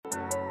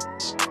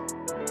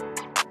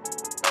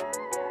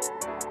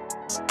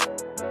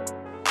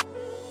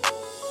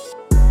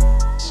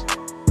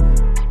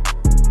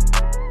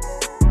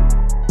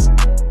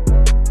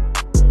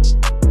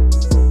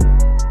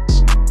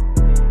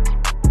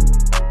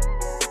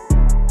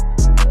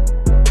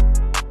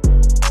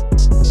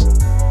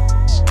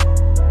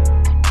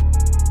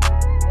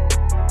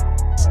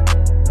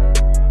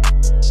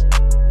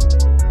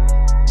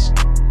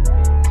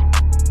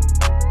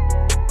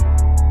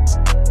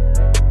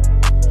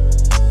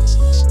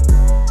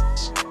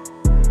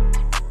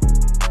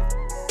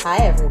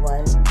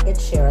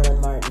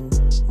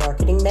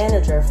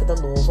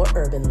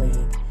Urban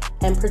League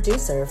and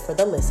producer for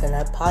the Listen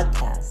Up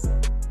podcast.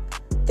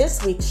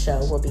 This week's show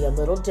will be a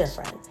little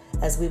different,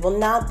 as we will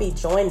not be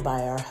joined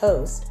by our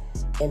host,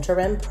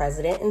 Interim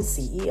President and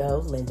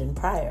CEO Lyndon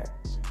Pryor.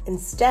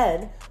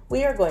 Instead,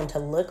 we are going to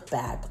look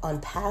back on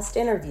past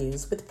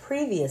interviews with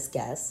previous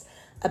guests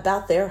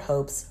about their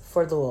hopes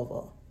for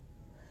Louisville.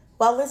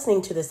 While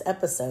listening to this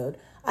episode,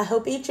 I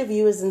hope each of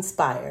you is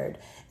inspired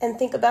and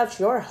think about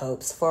your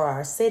hopes for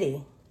our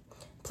city.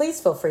 Please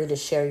feel free to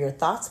share your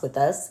thoughts with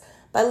us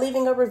by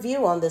leaving a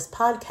review on this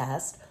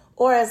podcast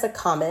or as a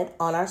comment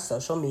on our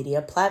social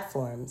media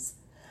platforms.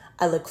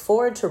 I look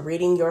forward to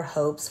reading your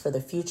hopes for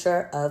the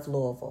future of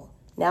Louisville.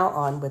 Now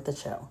on with the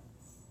show.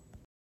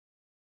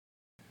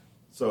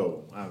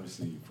 So,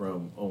 obviously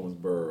from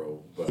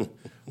Owensboro, but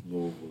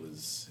Louisville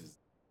is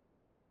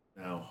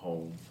now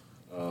home.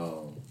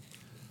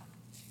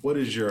 What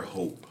is your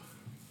hope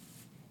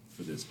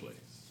for this place?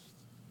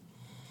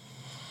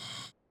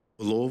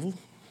 Louisville?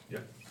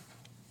 Yeah.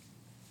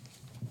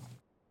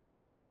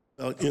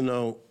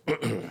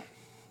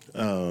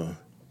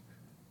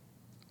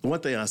 One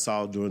thing I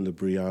saw during the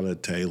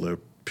Breonna Taylor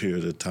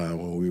period of time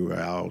when we were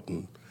out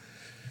and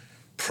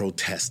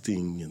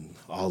protesting and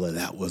all of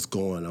that was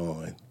going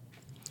on,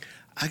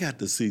 I got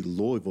to see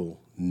Louisville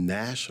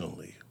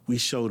nationally. We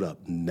showed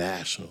up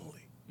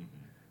nationally. Mm-hmm.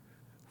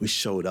 We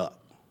showed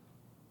up.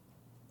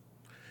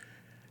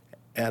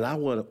 And I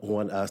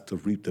want us to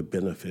reap the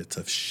benefits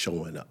of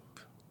showing up.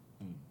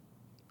 Mm.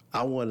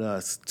 I want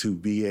us to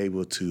be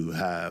able to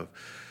have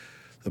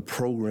the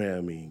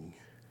programming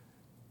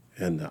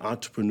and the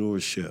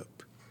entrepreneurship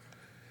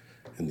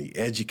and the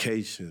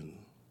education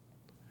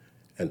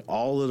and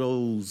all of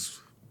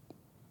those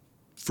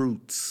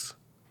fruits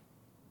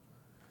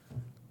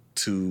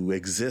to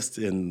exist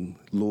in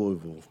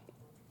Louisville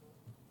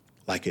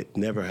like it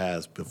never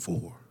has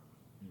before.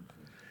 Mm-hmm.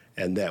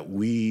 And that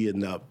we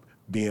end up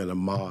being a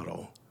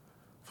model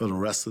for the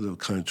rest of the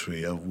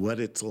country of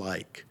what it's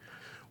like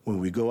when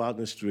we go out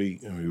in the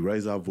street and we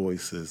raise our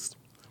voices,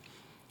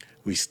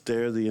 we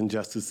stare the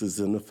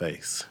injustices in the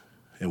face,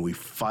 and we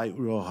fight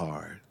real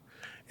hard.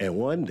 And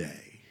one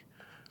day,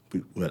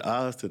 with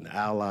us and the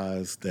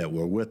allies that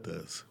were with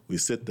us, we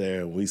sit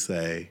there and we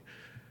say,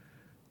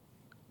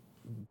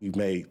 we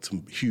made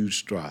some huge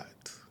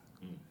strides,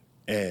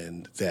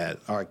 and that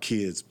our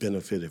kids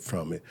benefited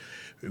from it.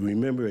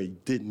 Remember,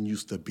 it didn't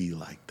used to be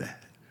like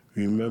that.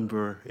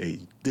 Remember, it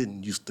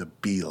didn't used to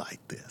be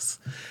like this.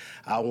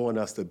 I want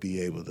us to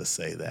be able to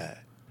say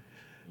that.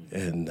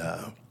 And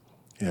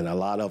a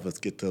lot of us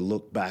get to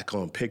look back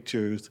on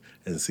pictures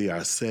and see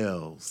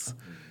ourselves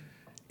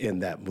in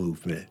that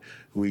movement.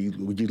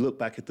 When you look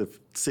back at the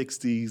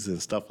 60s and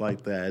stuff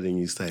like that, and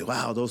you say,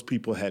 wow, those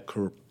people had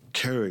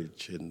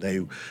courage, and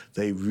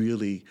they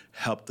really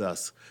helped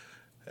us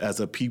as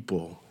a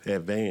people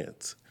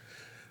advance.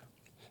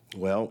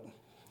 Well,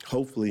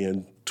 hopefully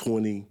in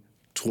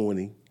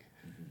 2020,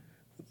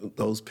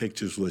 those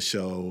pictures will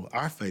show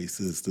our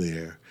faces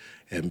there,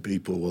 and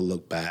people will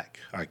look back,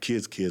 our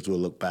kids' will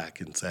look back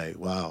and say,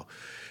 wow,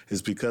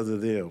 it's because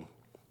of them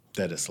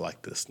that it's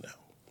like this now.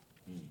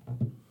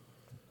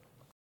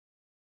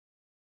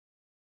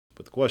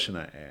 But the question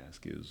I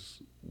ask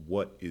is,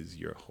 what is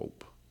your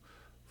hope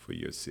for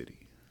your city?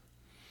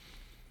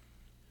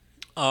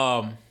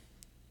 I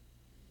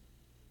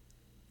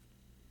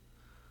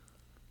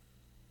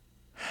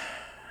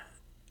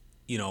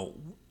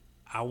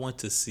want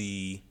to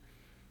see,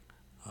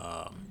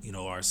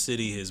 our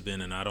city has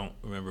been, and I don't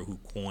remember who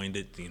coined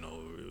it,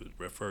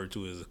 referred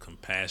to as a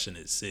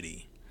compassionate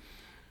city.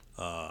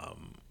 I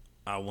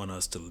want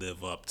us to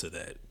live up to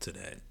that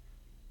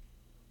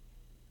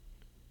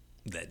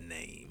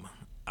name.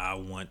 I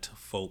want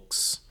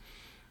folks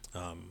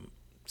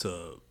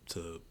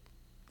to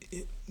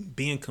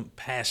being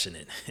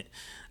compassionate.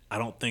 I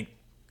don't think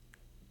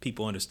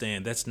people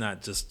understand that's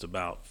not just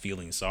about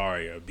feeling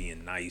sorry or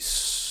being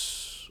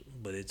nice,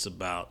 but it's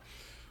about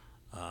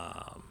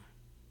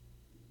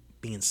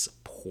being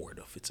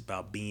supportive. It's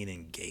about being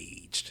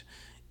engaged.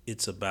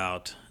 It's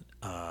about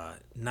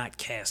not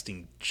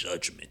casting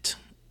judgment.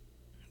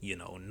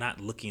 Not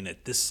looking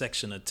at this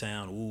section of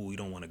town, ooh, we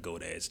don't want to go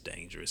there, it's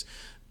dangerous.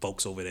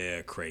 Folks over there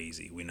are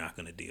crazy, we're not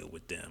going to deal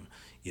with them.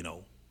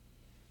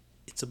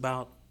 It's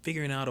about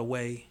figuring out a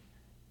way.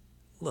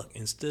 Look,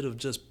 instead of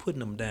just putting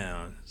them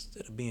down,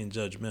 instead of being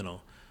judgmental,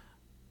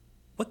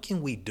 what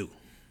can we do?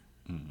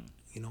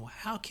 Mm-hmm.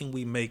 How can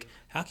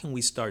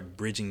we start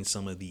bridging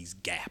some of these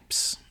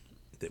gaps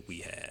that we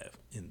have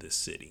in this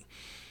city?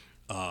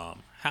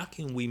 How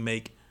can we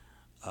make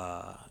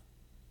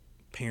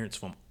parents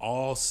from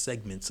all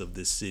segments of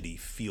this city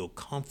feel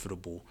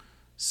comfortable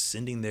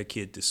sending their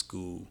kid to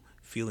school,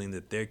 feeling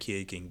that their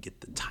kid can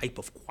get the type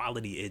of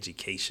quality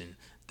education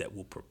that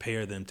will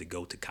prepare them to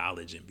go to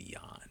college and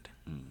beyond?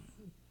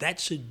 That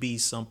should be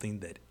something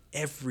that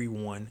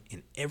everyone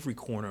in every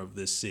corner of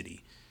this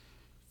city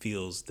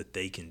feels that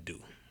they can do.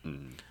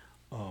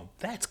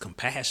 That's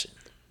compassion,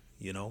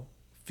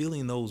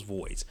 filling those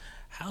voids.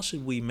 How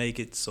should we make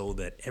it so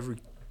that every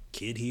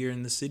kid here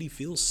in the city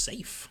feels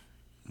safe?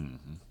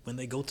 when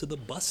they go to the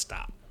bus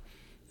stop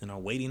and are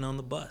waiting on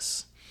the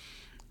bus.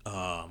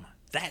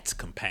 That's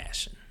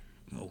compassion,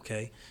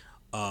 okay?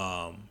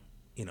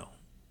 You know,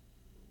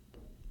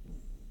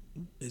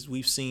 as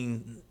we've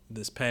seen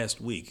this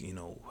past week, you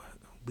know,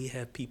 we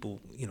have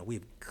people, you know, we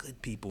have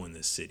good people in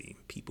this city,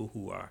 people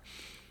who are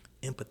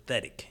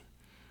empathetic,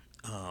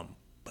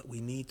 but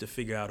we need to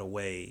figure out a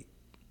way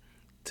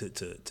to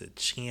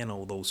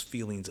channel those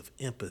feelings of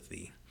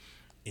empathy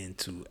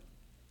into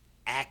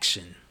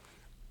action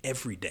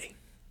every day,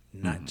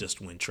 not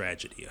just when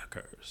tragedy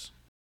occurs.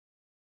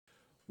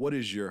 What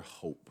is your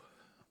hope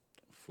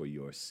for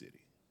your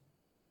city?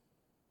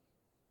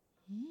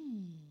 What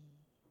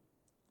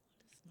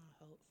is my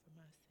hope for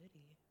my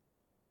city?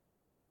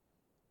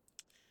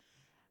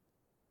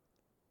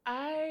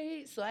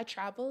 I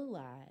travel a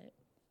lot,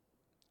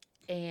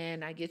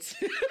 and I get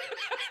to.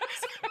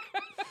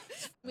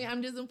 I mean,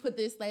 I'm just gonna put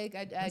this like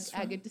I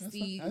get to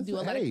do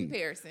a lot of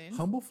comparisons.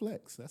 Humble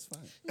flex, that's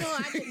fine.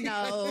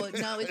 No,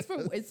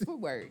 it's for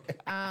work.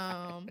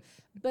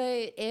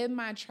 But in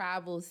my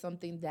travels,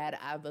 something that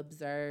I've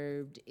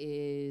observed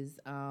is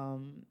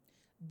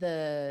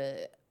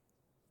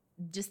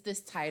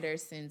this tighter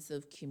sense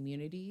of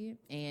community,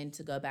 and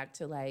to go back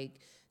to like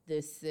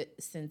this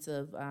sense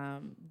of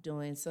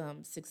doing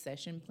some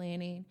succession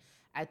planning.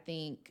 I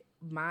think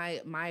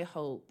my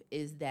hope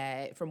is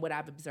that, from what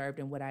I've observed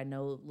and what I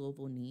know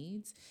Louisville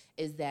needs,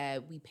 is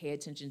that we pay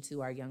attention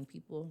to our young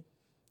people,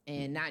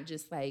 and not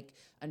just like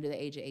under the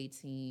age of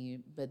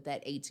 18, but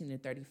that 18 to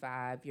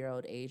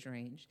 35-year-old age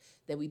range,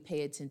 that we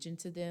pay attention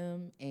to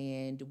them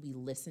and we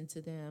listen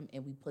to them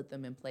and we put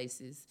them in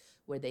places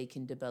where they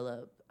can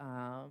develop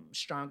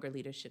stronger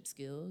leadership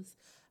skills.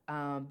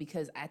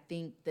 Because I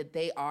think that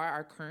they are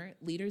our current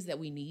leaders that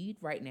we need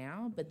right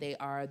now, but they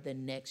are the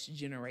next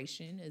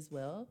generation as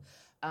well.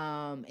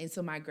 And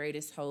so my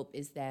greatest hope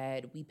is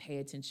that we pay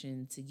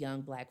attention to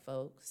young Black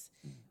folks,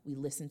 we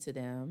listen to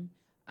them,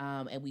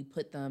 and we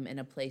put them in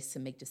a place to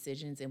make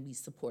decisions, and we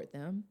support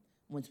them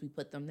once we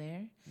put them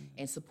there,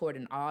 and support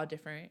in all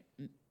different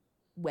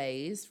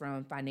ways,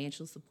 from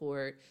financial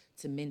support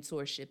to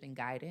mentorship and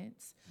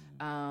guidance.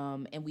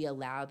 And we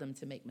allow them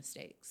to make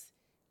mistakes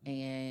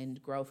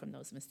and grow from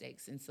those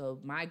mistakes. And so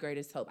my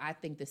greatest hope, I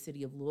think the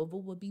city of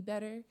Louisville would be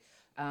better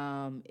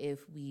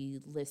if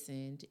we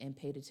listened and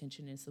paid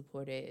attention and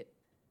supported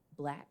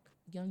Black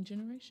young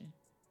generation.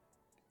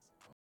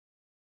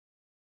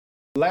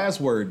 Last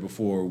word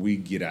before we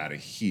get out of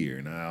here,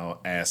 and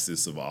I'll ask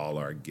this of all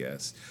our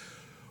guests.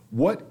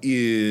 What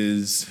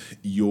is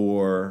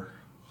your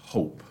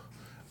hope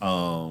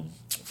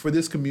for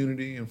this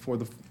community and for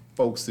the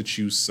folks that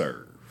you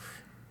serve?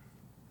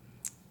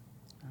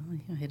 You're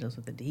going to hit us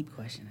with a deep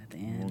question at the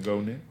end. You want to go,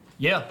 Nick?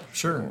 Yeah,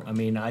 sure. I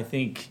mean, I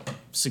think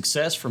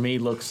success for me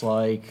looks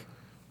like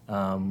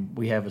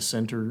we have a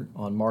center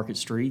on Market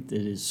Street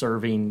that is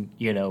serving,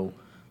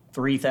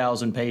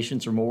 3,000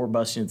 patients or more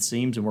busting at the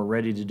seams, and we're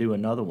ready to do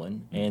another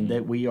one. And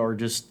that we are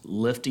just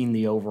lifting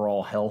the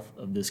overall health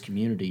of this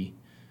community.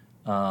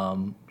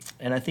 And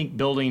I think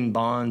building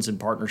bonds and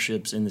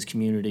partnerships in this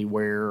community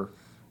where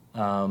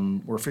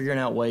we're figuring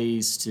out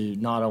ways to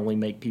not only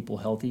make people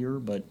healthier,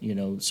 but,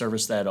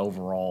 service that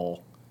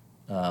overall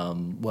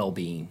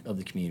well-being of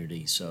the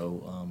community.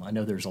 So I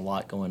know there's a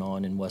lot going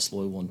on in West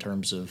Louisville in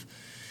terms of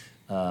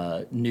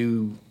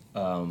new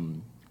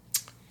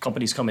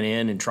companies coming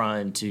in and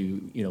trying to,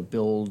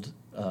 build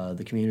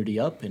the community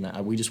up,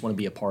 and we just want to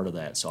be a part of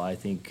that. So I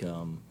think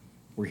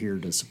we're here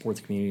to support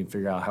the community and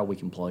figure out how we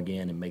can plug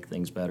in and make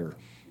things better.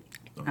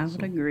 I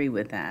would agree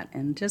with that.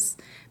 And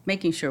just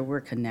making sure we're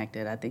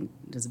connected. I think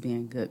just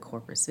being good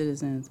corporate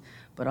citizens,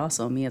 but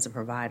also me as a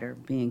provider,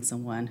 being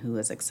someone who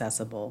is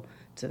accessible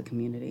to the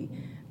community.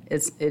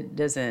 It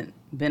doesn't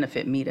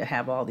benefit me to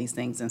have all these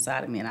things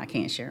inside of me and I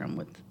can't share them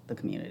with the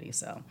community.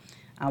 So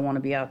I want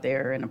to be out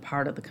there and a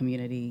part of the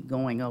community,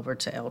 going over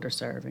to Elder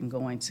Serve and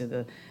going to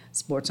the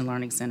Sports and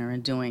Learning Center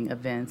and doing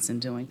events and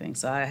doing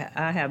things. So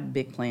I have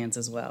big plans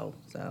as well,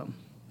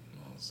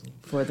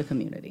 for the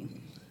community.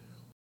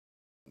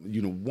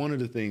 One of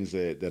the things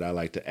that I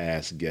like to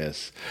ask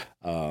guests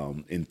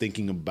in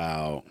thinking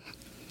about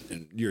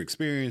your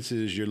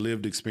experiences, your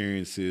lived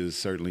experiences,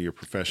 certainly your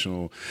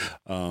professional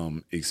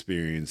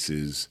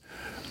experiences,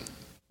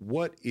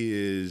 what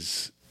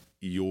is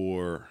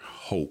your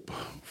hope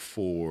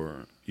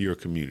for your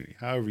community?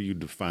 However you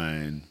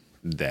define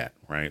that,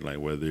 right? Like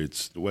whether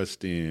it's the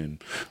West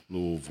End,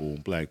 Louisville,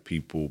 Black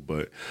people,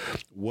 but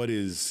what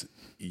is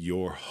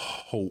your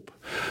hope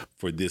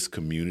for this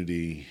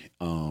community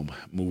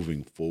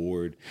moving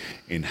forward,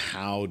 and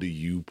how do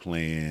you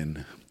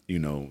plan,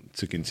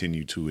 to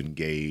continue to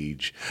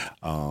engage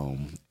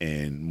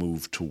and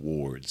move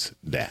towards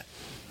that?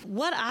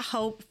 What I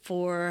hope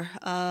for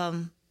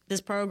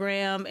this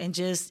program and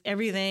just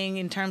everything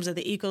in terms of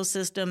the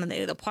ecosystem and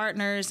the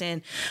partners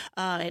and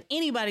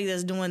anybody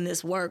that's doing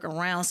this work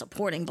around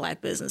supporting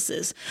Black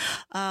businesses.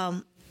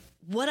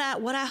 What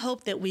I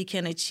hope that we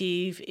can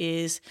achieve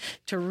is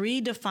to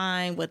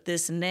redefine what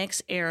this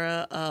next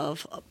era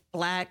of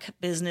Black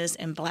business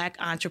and Black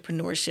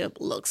entrepreneurship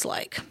looks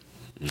like.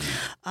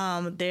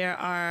 There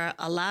are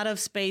a lot of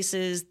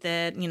spaces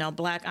that,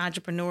 Black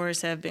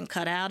entrepreneurs have been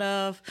cut out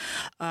of.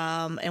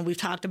 And we've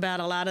talked about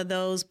a lot of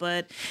those,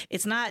 but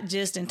it's not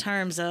just in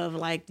terms of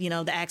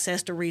the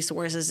access to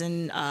resources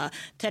and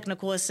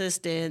technical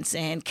assistance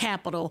and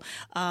capital.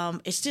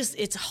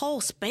 It's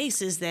whole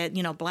spaces that,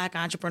 Black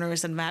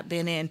entrepreneurs have not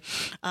been in.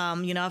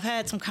 I've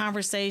had some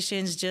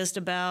conversations just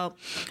about,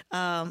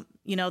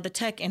 the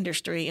tech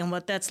industry and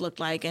what that's looked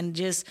like, and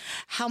just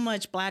how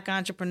much Black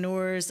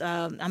entrepreneurs,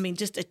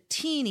 just a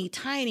teeny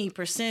tiny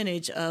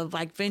percentage of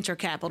venture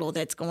capital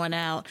that's going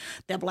out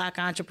that Black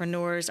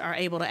entrepreneurs are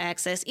able to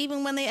access,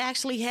 even when they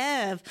actually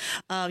have,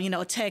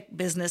 tech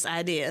business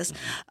ideas.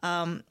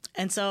 And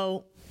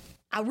so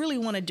I really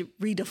want to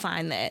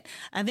redefine that.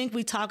 I think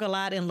we talk a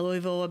lot in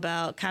Louisville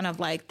about kind of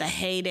the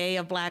heyday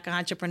of Black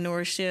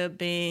entrepreneurship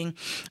being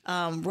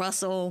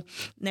Russell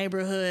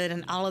neighborhood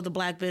and all of the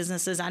Black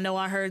businesses. I know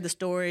I heard the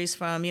stories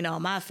from,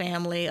 my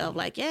family of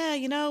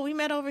we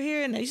met over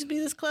here and there used to be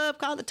this club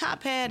called the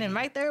Top Hat, and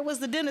right there was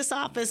the dentist's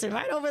office, and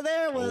right over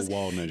there was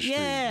Walnut Street.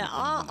 Yeah,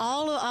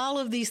 all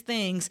of these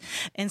things.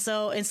 And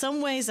so in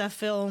some ways I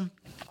feel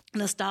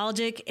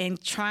nostalgic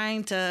and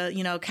trying to,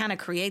 kind of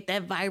create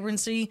that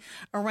vibrancy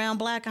around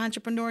Black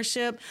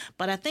entrepreneurship.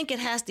 But I think it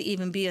has to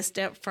even be a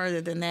step further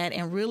than that,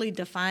 and really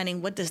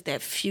defining what does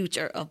that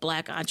future of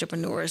Black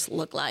entrepreneurs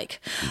look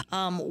like?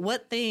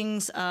 What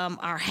things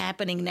are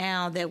happening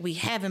now that we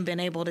haven't been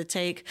able to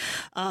take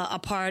a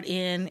part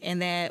in,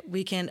 and that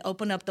we can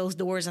open up those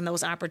doors and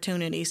those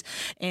opportunities.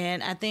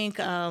 And I think,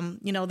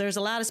 there's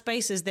a lot of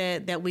spaces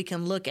that we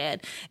can look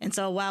at. And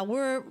so while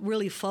we're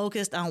really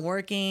focused on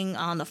working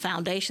on the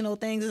foundation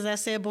things, as I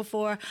said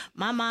before,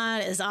 my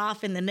mind is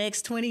off in the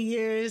next 20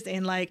 years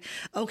and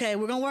okay,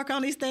 we're going to work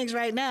on these things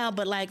right now,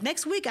 but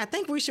next week, I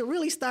think we should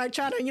really start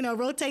trying to,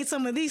 rotate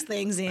some of these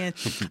things in.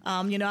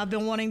 I've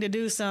been wanting to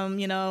do some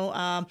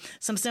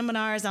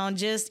seminars on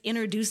just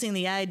introducing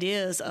the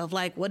ideas of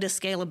what does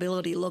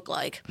scalability look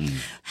like?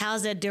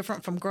 How's that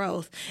different from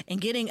growth?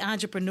 And getting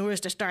entrepreneurs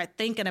to start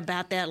thinking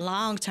about that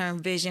long-term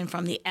vision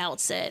from the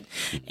outset.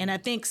 And I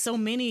think so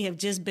many have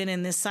just been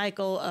in this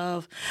cycle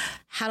of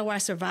how do I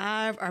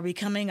survive, or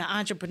becoming an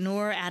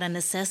entrepreneur out of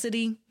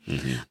necessity.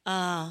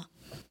 I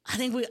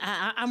think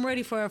I'm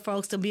ready for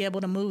folks to be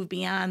able to move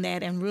beyond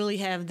that and really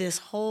have this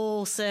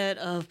whole set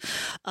of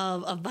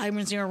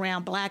vibrancy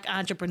around Black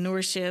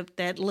entrepreneurship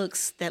that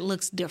looks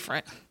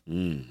different.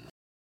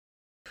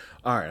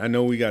 All right, I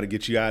know we got to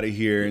get you out of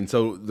here, and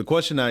so the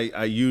question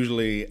I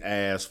usually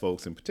ask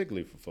folks, and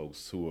particularly for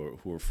folks who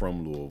are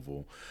from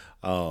Louisville,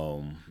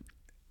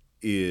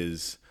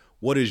 is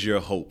what is your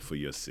hope for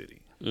your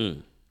city?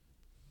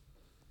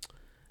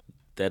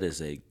 That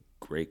is a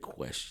great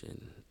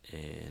question,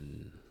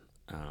 and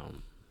I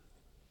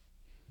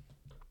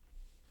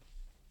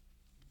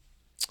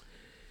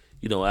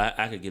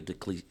could give the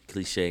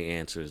cliche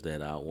answers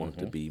that I want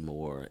to be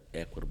more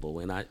equitable,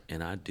 and I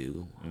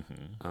do.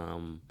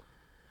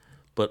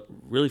 But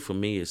really, for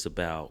me, it's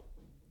about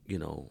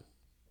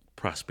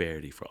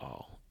prosperity for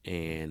all,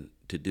 and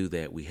to do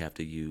that, we have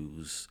to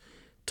use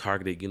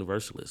targeted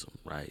universalism,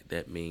 right?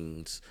 That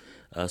means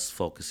us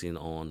focusing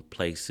on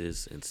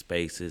places and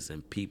spaces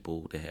and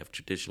people that have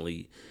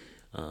traditionally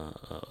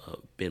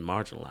been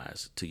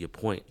marginalized. To your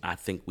point, I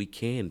think we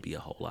can be a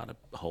whole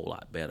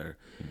lot better.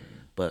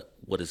 But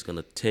what it's going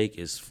to take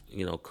is,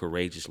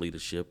 courageous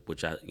leadership,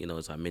 which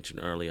as I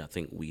mentioned earlier, I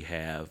think we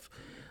have,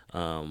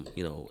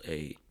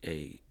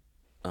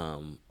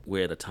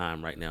 we're at a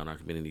time right now in our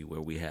community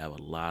where we have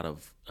a lot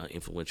of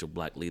influential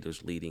Black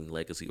leaders leading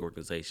legacy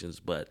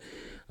organizations, but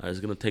it's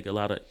going to take a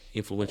lot of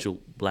influential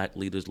Black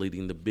leaders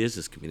leading the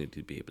business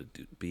community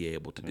to be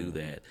able to do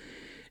that.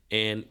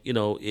 And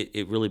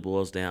it really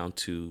boils down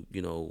to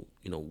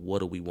what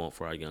do we want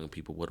for our young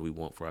people? What do we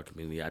want for our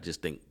community? I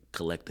just think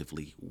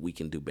collectively we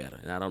can do better.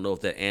 And I don't know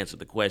if that answered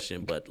the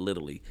question, but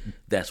literally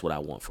that's what I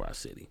want for our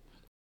city.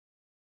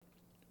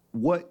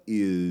 What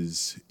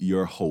is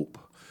your hope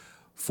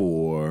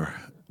for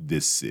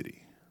this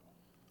city?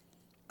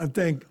 I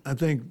think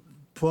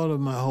part of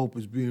my hope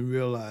is being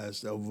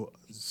realized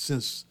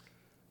since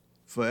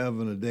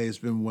forever and a day. It's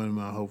been one of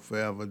my hope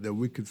forever that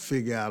we could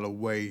figure out a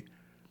way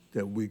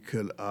that we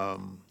could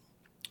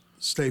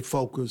stay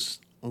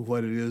focused on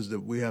what it is that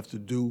we have to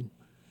do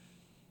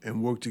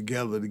and work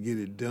together to get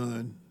it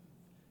done,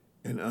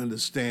 and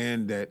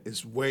understand that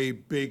it's way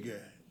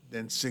bigger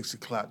than 6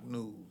 o'clock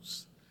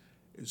news.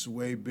 It's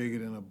way bigger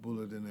than a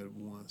bulletin at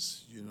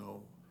once,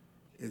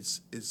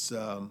 It's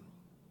a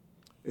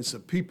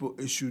people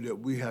issue that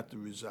we have to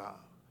resolve.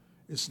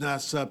 It's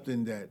not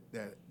something that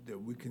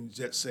we can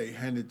just say,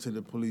 hand it to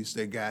the police,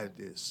 they got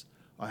this,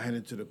 or hand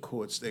it to the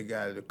courts, they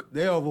got it.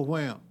 They're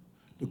overwhelmed.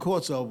 The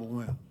courts are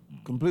overwhelmed,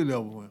 completely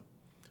overwhelmed.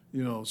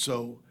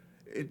 So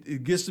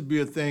it gets to be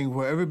a thing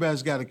where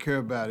everybody's got to care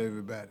about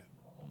everybody.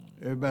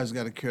 Everybody's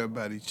got to care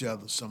about each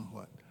other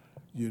somewhat,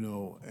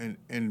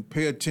 and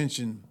pay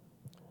attention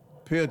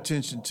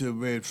to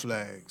red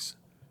flags.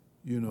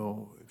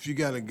 If you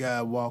got a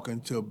guy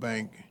walking to a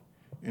bank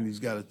and he's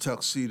got a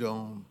tuxedo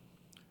on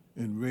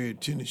and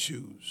red tennis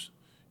shoes,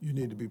 you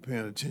need to be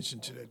paying attention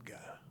to that guy.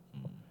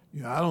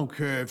 You know, I don't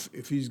care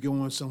if he's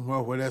going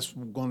somewhere where that's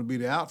going to be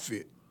the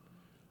outfit.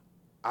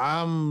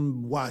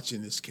 I'm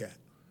watching this cat.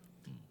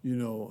 You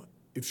know,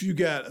 if you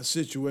got a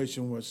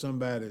situation where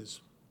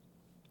somebody's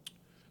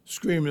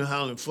screaming,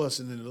 hollering,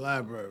 fussing in the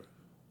library,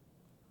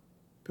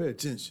 pay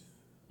attention.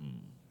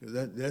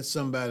 Because that's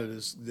somebody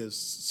that's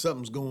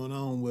something's going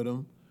on with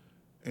them,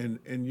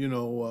 and you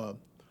know,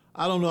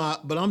 I don't know,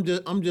 but I'm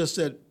just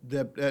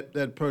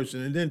that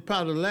person. And then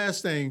probably the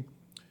last thing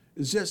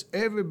is just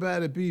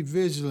everybody be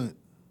vigilant.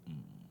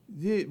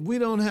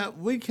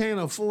 We can't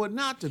afford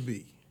not to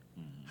be.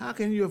 How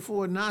can you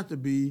afford not to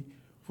be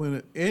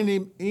when any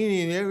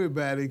and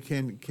everybody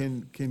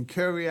can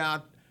carry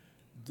out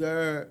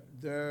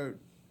their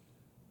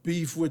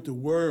beef with the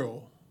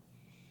world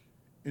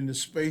in the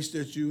space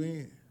that you're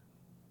in?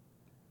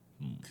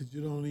 Because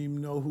you don't even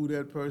know who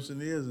that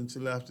person is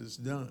until after it's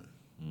done.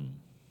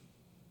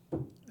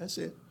 That's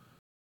it.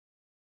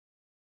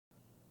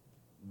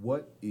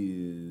 What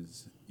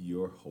is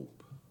your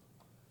hope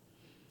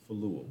for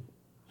Louisville?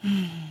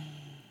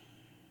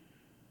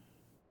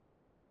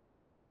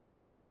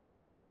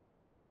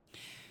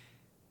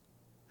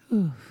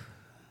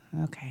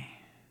 Okay.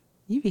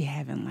 You be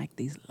having like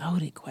these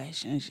loaded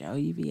questions, yo.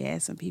 You be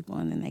asking people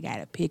and then they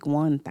gotta pick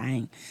one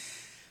thing.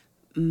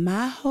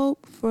 My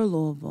hope for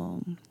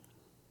Louisville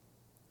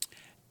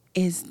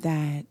is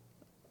that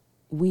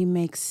we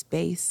make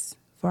space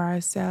for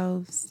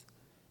ourselves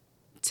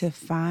to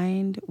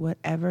find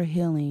whatever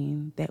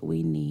healing that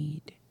we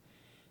need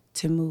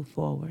to move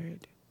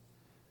forward.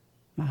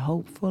 My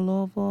hope for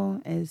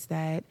Louisville is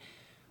that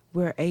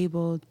we're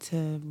able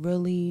to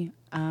really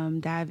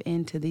dive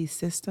into these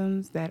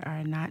systems that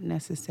are not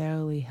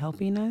necessarily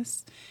helping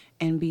us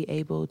and be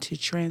able to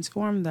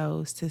transform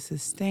those to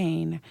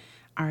sustain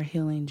our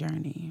healing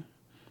journey.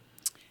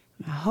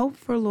 My hope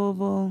for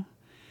Louisville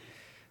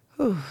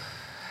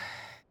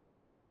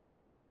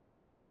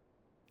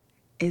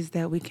is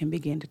that we can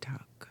begin to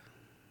talk.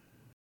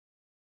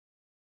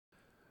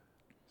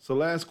 So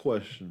last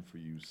question for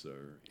you,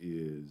 sir,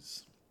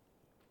 is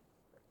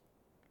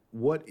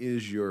what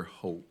is your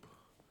hope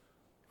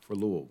for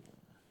Louisville?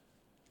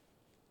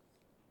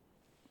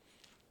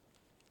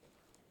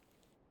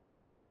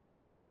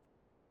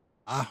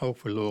 I hope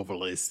for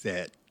Louisville is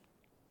that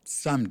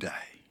someday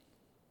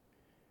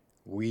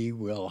we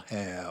will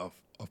have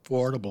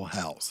affordable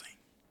housing.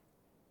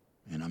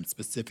 And I'm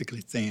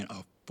specifically saying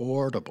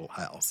affordable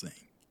housing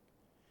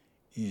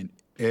in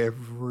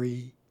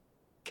every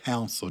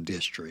council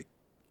district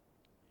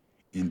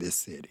in this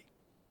city.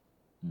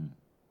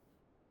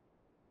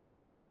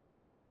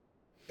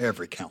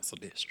 Every council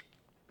district.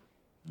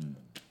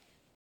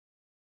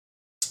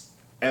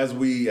 As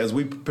we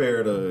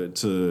prepare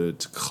to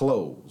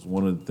close,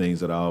 one of the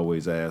things that I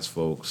always ask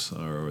folks,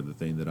 or the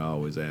thing that I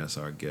always ask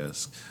our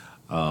guests,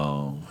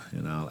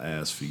 and I'll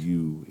ask for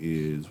you,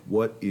 is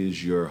what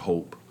is your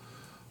hope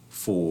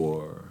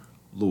for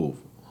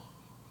Louisville?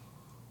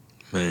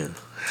 Man,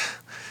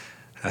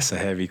 that's a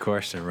heavy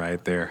question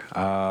right there.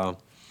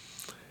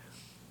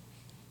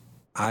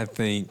 I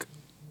think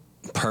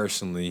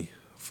personally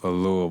for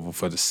Louisville,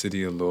 for the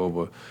city of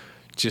Louisville,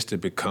 just to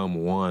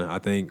become one. I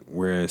think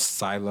we're in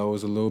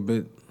silos a little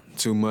bit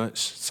too much.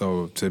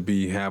 So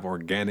to have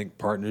organic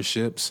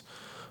partnerships,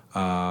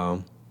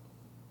 and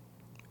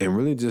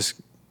really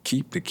just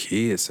keep the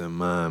kids in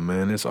mind,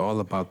 man. It's all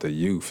about the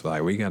youth.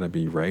 Like, we got to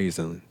be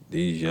raising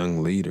these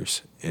young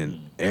leaders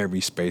in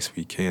every space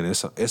we can.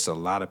 It's a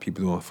lot of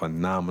people doing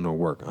phenomenal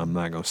work. I'm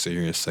not going to sit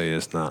here and say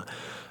it's not.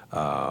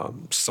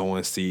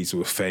 Sowing seeds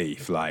with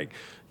faith, like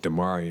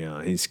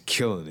Demarion, he's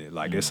killing it.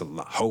 Like, it's a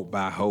lot, Hope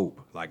by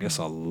Hope. Like, it's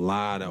a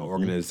lot of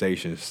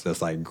organizations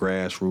that's like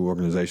grassroots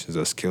organizations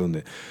that's killing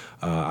it.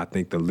 I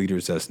think the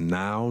leaders that's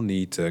now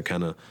need to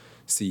kind of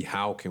see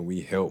how can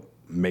we help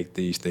make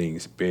these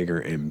things bigger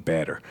and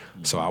better.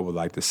 So I would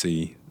like to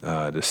see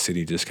the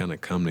city just kind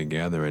of come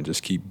together and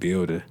just keep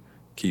building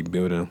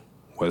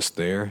what's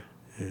there,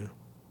 and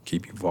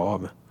keep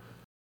evolving.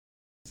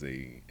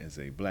 As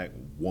a Black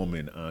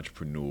woman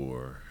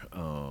entrepreneur,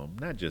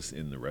 not just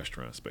in the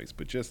restaurant space,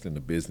 but just in the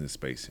business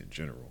space in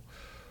general,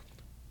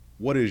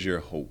 what is your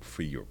hope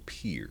for your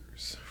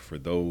peers, for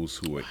those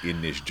who are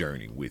in this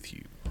journey with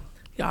you?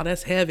 Y'all,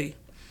 that's heavy.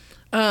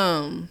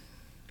 I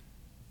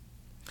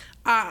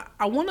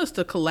want us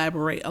to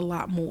collaborate a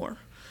lot more.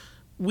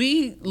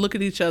 We look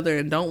at each other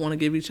and don't want to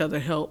give each other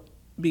help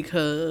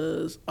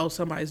because,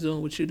 somebody's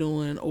doing what you're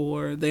doing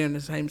or they're in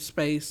the same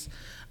space.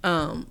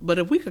 But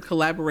if we could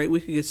collaborate, we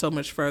could get so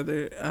much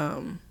further.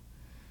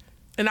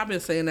 And I've been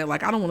saying that,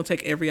 like, I don't want to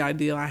take every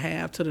idea I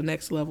have to the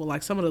next level.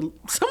 Like, some of the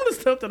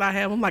stuff that I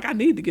have, I'm like, I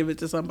need to give it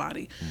to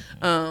somebody,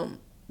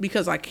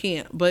 because I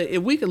can't. But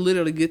if we could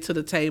literally get to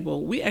the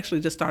table, we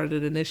actually just started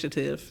an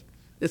initiative.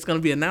 It's going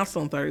to be announced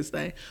on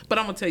Thursday, but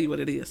I'm going to tell you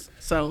what it is.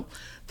 So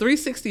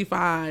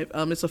 365,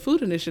 it's a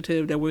food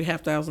initiative that we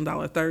have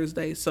 $1,000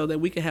 Thursday so that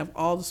we can have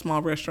all the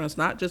small restaurants,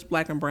 not just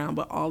Black and brown,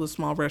 but all the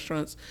small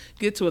restaurants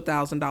get to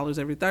 $1,000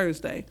 every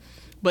Thursday.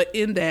 But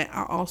in that,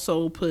 I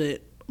also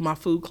put my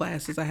food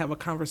classes, I have a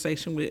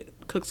conversation with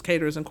cooks,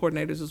 caterers, and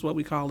coordinators is what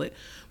we call it.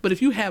 But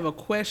if you have a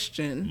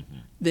question,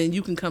 then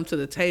you can come to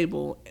the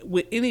table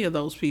with any of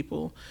those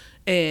people,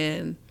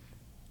 and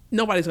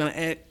nobody's going to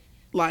act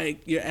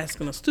like you're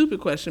asking a stupid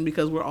question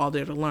because we're all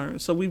there to learn.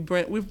 So we've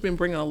been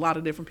bringing a lot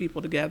of different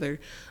people together,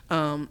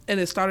 and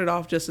it started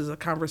off just as a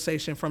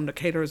conversation from the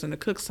caterers and the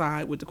cook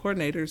side with the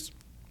coordinators,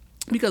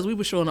 because we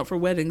were showing up for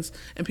weddings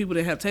and people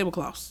didn't have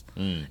tablecloths.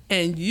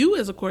 And you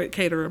as a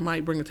caterer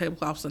might bring the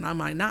tablecloths and I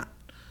might not.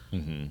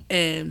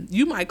 And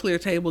you might clear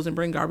tables and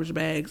bring garbage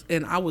bags,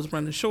 and I was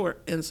running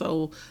short. And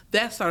so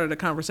that started a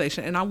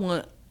conversation. And I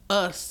want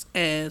us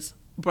as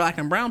Black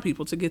and brown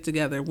people to get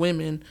together,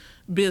 women,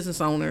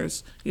 business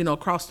owners,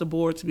 across the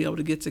board, to be able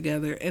to get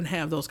together and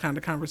have those kind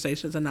of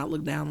conversations and not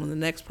look down on the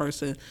next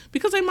person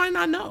because they might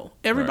not know.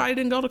 Everybody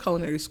didn't go to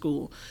culinary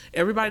school.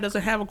 Everybody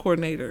doesn't have a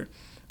coordinator.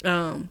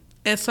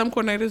 And some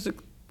coordinators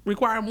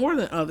require more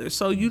than others.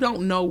 So you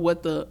don't know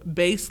what the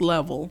base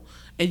level,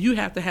 and you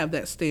have to have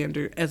that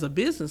standard as a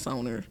business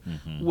owner,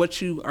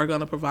 what you are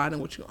going to provide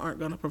and what you aren't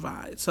going to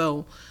provide.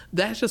 So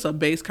that's just a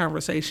base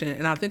conversation.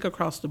 And I think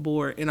across the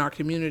board in our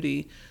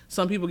community,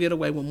 some people get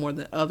away with more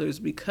than others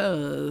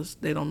because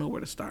they don't know where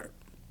to start.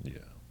 Yeah.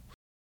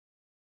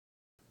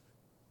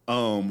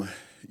 Louisville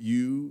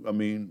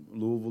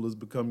has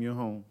become your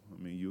home.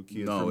 You're a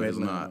kid No, from it's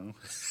Atlanta. not.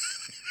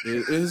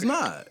 It's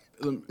not.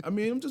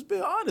 I'm just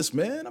being honest,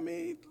 man.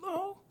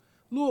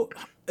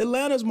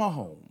 Atlanta's my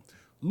home.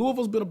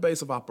 Louisville's been a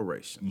base of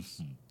operations.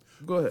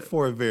 Go ahead.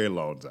 For a very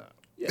long time.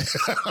 Yeah.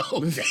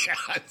 Okay.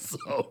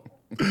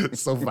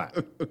 So fine.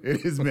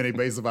 It has been a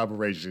base of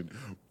operation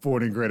for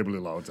an incredibly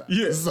long time.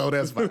 Yeah. So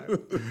that's fine.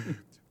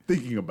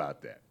 Thinking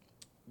about that,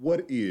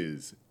 what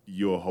is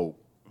your hope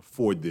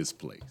for this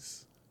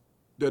place?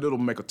 That it'll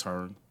make a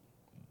turn.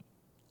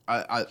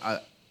 I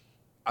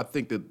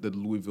think that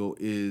Louisville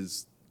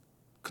is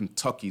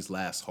Kentucky's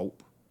last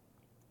hope.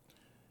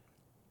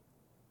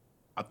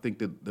 I think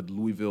that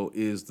Louisville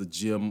is the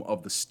gem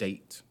of the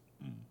state,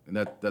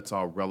 and that's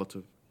all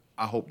relative.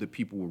 I hope that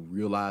people will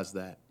realize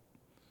that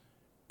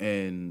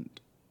and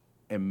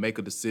make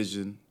a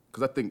decision,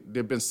 because I think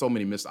there have been so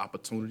many missed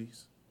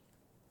opportunities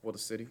for the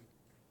city.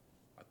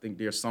 I think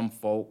there's some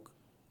folk,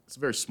 it's a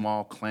very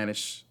small,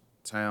 clannish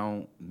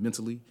town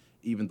mentally,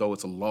 even though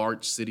it's a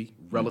large city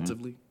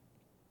relatively.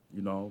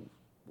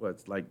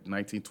 It's like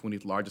 19th,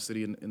 20th largest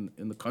city in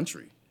the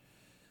country,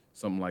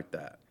 something like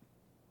that.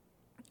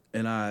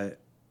 And I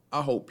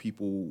hope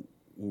people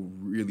will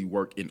really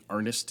work in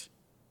earnest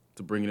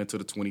to bring it into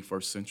the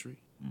 21st century.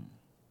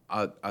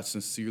 I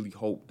sincerely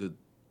hope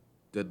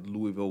that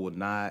Louisville will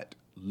not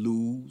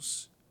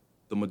lose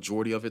the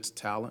majority of its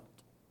talent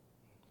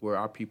where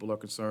our people are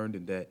concerned,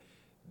 and that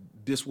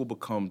this will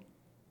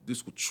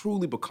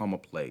truly become a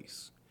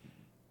place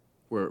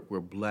where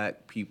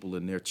Black people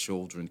and their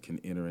children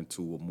can enter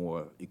into a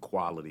more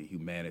equality,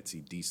 humanity,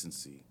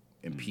 decency,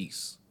 and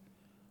peace.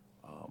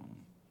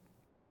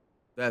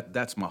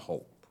 That's my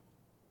hope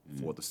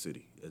for the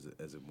city as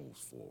it moves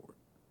forward.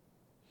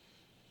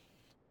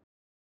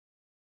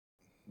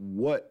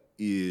 What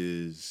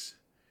is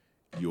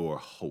your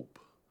hope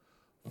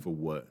for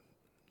what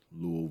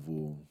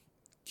Louisville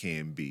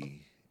can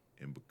be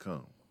and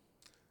become?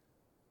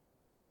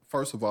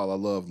 First of all, I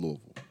love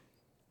Louisville.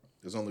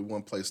 There's only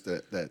one place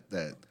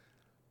that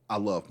I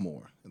love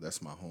more, and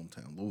that's my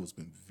hometown. Louisville's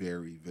been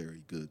very,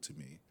 very good to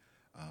me.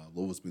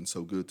 Louisville's been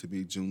so good to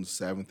me. June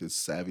 7th is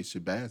Savvy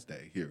Shabazz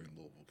Day here in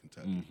Louisville,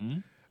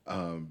 Kentucky.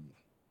 I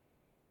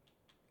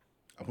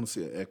want to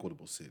see an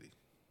equitable city.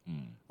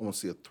 I want to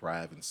see a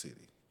thriving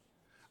city.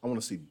 I want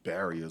to see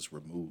barriers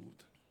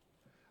removed.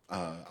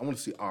 I want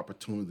to see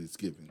opportunities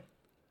given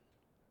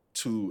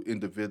to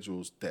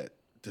individuals that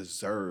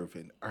deserve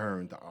and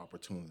earn the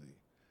opportunity.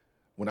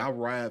 When I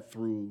ride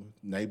through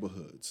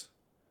neighborhoods,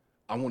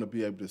 I want to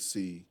be able to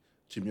see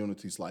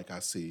communities like I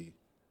see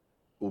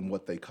on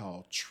what they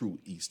call true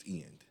East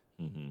End.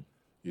 And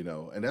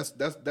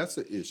that's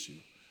an issue.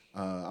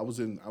 I was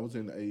in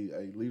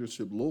a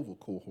leadership Louisville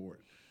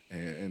cohort,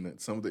 and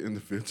some of the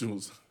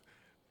individuals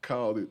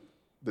called it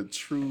the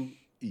true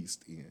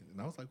East End.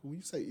 And I was like, well, when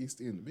you say East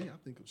End to me, I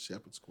think of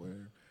Shepherd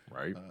Square,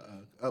 right?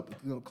 Up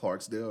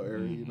Clarksdale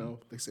area.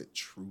 They said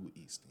true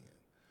East End.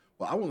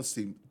 Well, I want to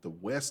see the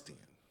West End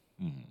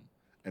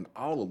and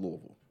all of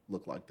Louisville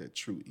look like that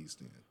true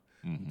East End.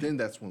 Then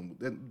that's when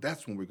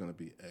we're going to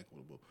be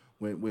equitable.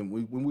 When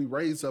we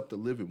raise up the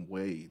living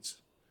wage,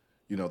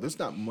 there's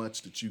not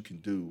much that you can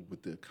do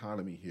with the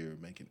economy here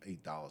making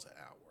 $8 an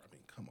hour.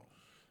 Come on.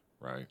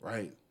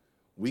 Right?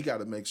 We got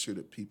to make sure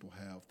that people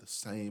have the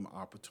same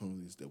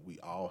opportunities that we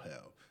all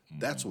have.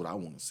 That's what I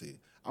want to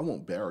see. I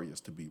want barriers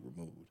to be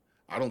removed.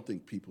 I don't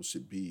think people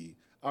should be,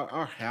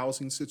 our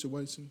housing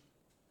situation,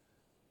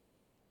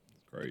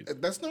 crazy.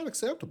 That's not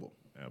acceptable.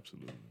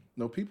 Absolutely.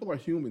 No, people are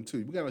human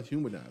too. We got to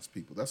humanize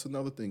people. That's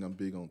another thing I'm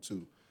big on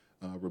too.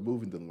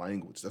 Removing the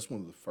language. That's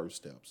one of the first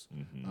steps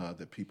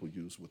that people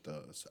use with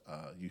us.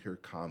 You hear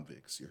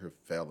convicts, you hear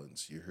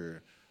felons, you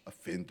hear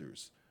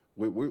offenders.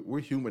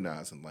 We're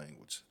humanizing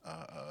language.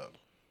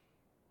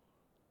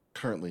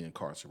 currently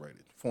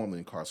incarcerated, formerly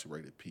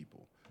incarcerated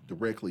people,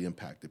 directly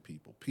impacted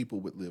people, people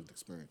with lived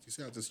experience. You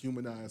see how I just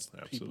humanized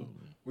people?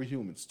 We're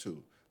humans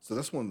too. So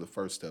that's one of the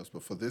first steps.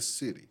 But for this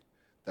city,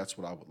 that's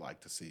what I would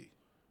like to see: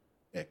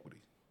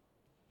 equity.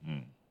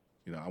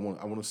 You know, I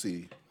want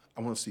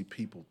to see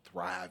people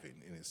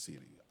thriving in this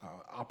city,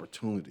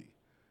 opportunity.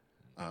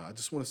 I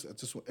just want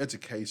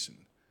education.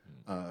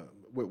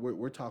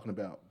 We're talking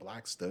about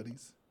Black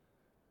studies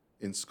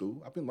in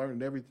school. I've been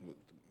learning everything.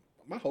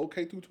 My whole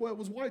K through 12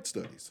 was white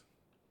studies.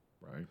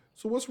 Right.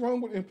 So what's wrong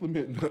with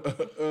implementing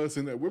us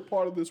in that? We're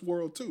part of this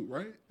world too,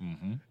 right?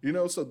 You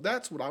know, so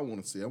that's what I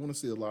want to see. I want to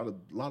see a lot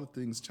of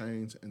things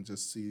change and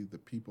just see the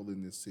people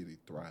in this city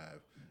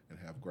thrive and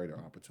have greater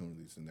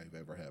opportunities than they've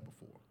ever had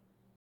before.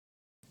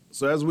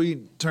 So as we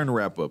turn to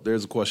wrap up,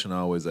 there's a question I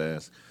always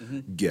ask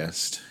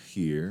guests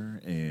here,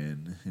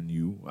 and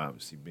you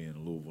obviously being a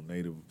Louisville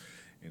native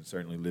and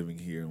certainly living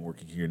here and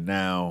working here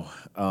now.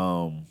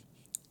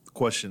 The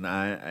question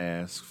I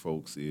ask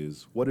folks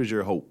is, what is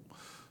your hope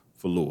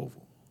for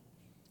Louisville?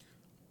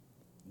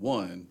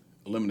 One,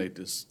 eliminate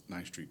this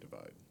 9th Street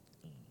divide.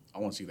 I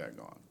want to see that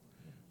gone.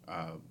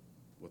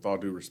 With all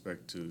due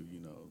respect to,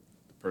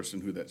 the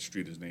person who that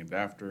street is named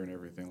after and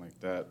everything like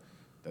that,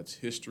 that's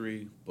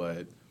history,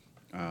 but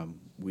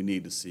we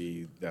need to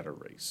see that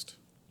erased,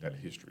 that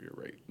history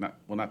erased.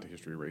 Not the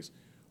history erased.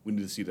 We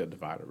need to see that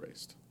divide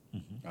erased.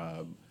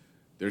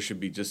 There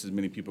should be just as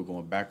many people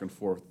going back and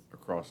forth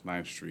across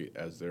 9th Street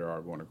as there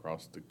are going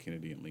across the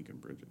Kennedy and Lincoln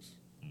bridges,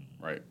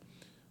 right?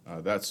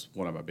 That's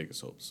one of my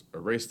biggest hopes.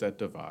 Erase that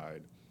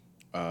divide.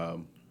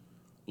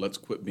 Let's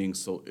quit being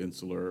so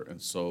insular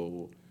and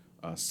so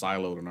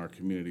siloed in our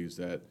communities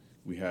that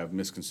we have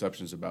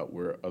misconceptions about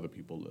where other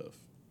people live,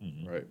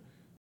 right?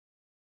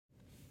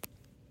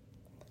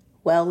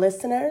 Well,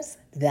 listeners,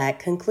 that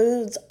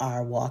concludes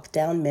our walk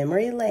down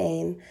memory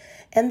lane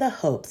and the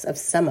hopes of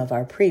some of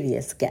our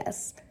previous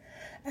guests.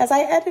 As I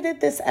edited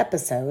this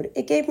episode,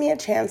 it gave me a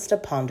chance to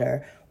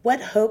ponder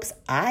what hopes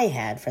I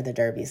had for the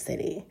Derby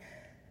City.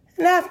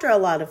 And after a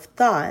lot of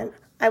thought,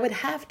 I would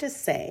have to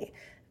say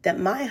that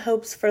my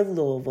hopes for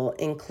Louisville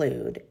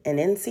include an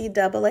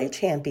NCAA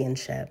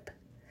championship,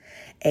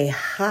 a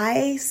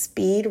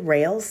high-speed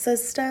rail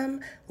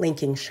system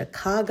linking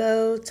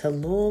Chicago to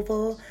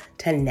Louisville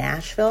to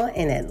Nashville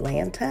and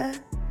Atlanta,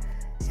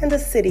 and a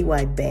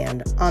citywide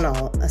ban on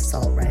all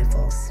assault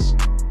rifles.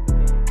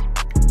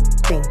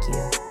 Thank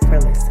you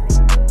for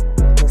listening.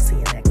 We'll see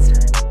you next time.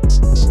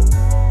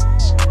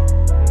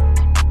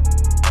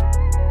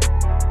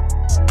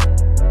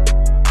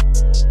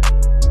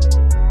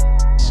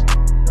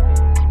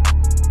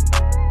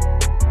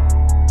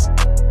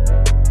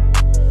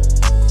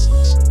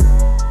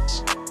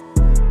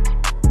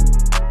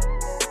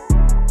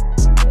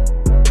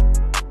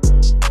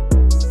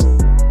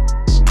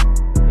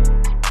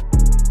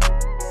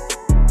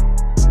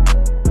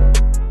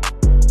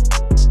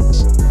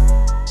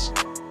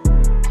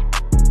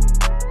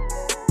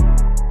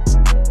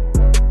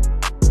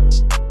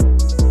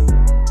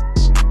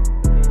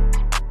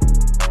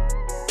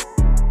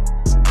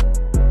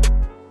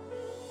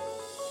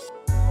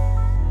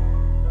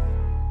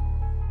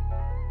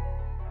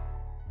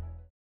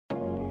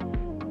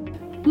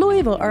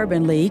 Louisville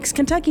Urban League's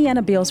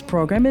Kentuckiana Builds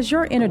program is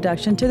your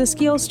introduction to the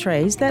skills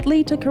trades that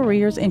lead to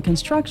careers in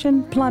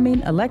construction,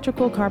 plumbing,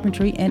 electrical,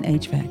 carpentry, and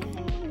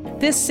HVAC.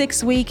 This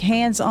 6-week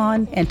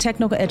hands-on and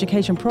technical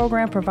education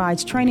program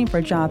provides training for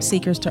job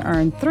seekers to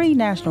earn 3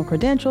 national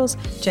credentials,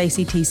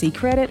 JCTC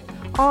credit,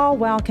 all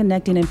while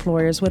connecting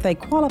employers with a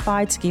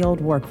qualified,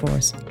 skilled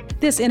workforce.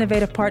 This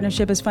innovative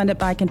partnership is funded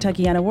by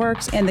Kentuckiana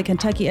Works and the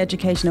Kentucky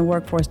Education and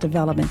Workforce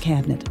Development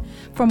Cabinet.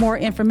 For more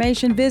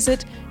information,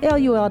 visit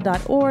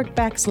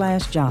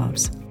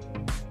lul.org/jobs.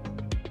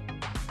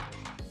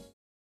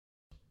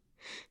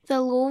 The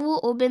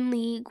Louisville Urban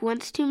League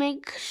wants to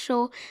make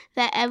sure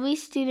that every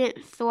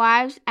student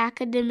thrives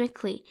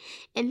academically,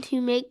 and to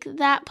make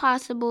that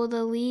possible,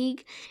 the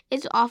league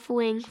is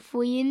offering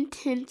free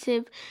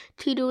intensive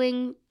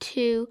tutoring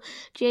to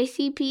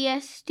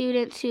JCPS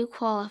students who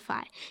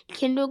qualify.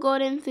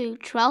 Kindergarten through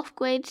 12th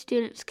grade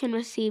students can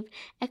receive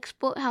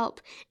expert help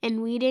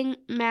in reading,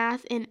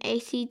 math, and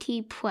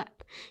ACT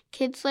prep.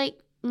 Kids like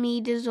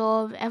me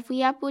deserve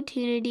every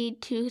opportunity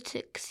to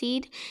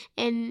succeed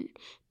and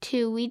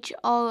to reach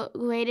our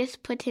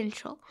greatest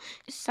potential.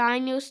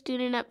 Sign your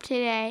student up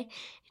today.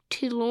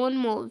 To learn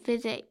more,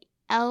 visit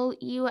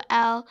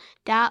LUL.org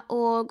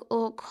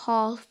or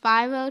call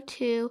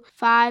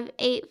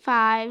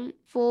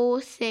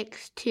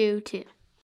 502-585-4622.